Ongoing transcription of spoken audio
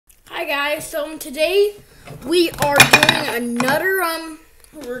guys, so today we are doing another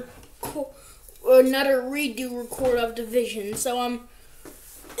redo record of division. So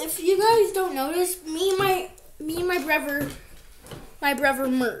if you guys don't notice, me and my brother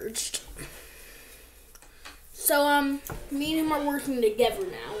merged. So me and him are working together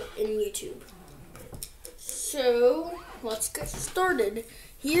now in YouTube. So let's get started.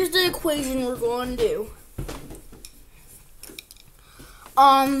 Here's the equation we're going to do.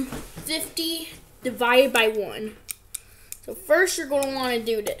 50 divided by 1. So first you're going to want to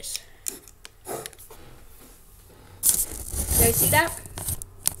do this. You guys see that?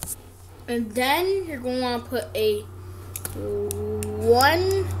 And then you're going to want to put a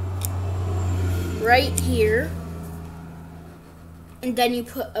 1 right here. And then you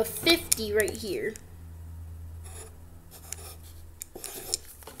put a 50 right here.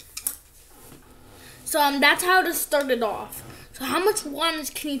 So that's how to start it off. So how much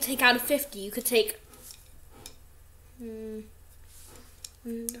 1s can you take out of 50? You could take 50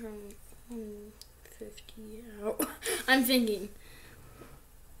 out. I'm thinking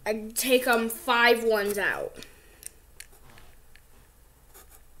I'd take 5 1s out.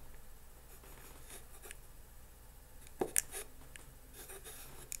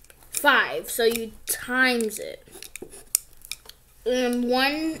 Five, so you times it. And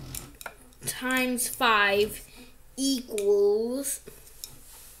 1 times 5 equals,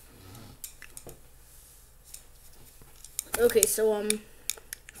 okay, so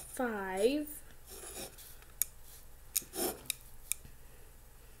 5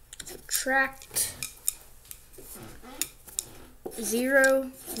 subtract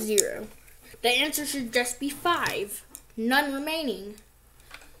 0, 0. The answer should just be 5, none remaining.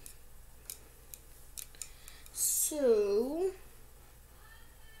 So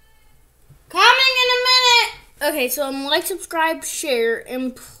coming in a minute. Okay, so like, subscribe, share,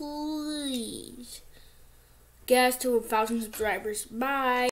 and please get us to 1,000 subscribers. Bye.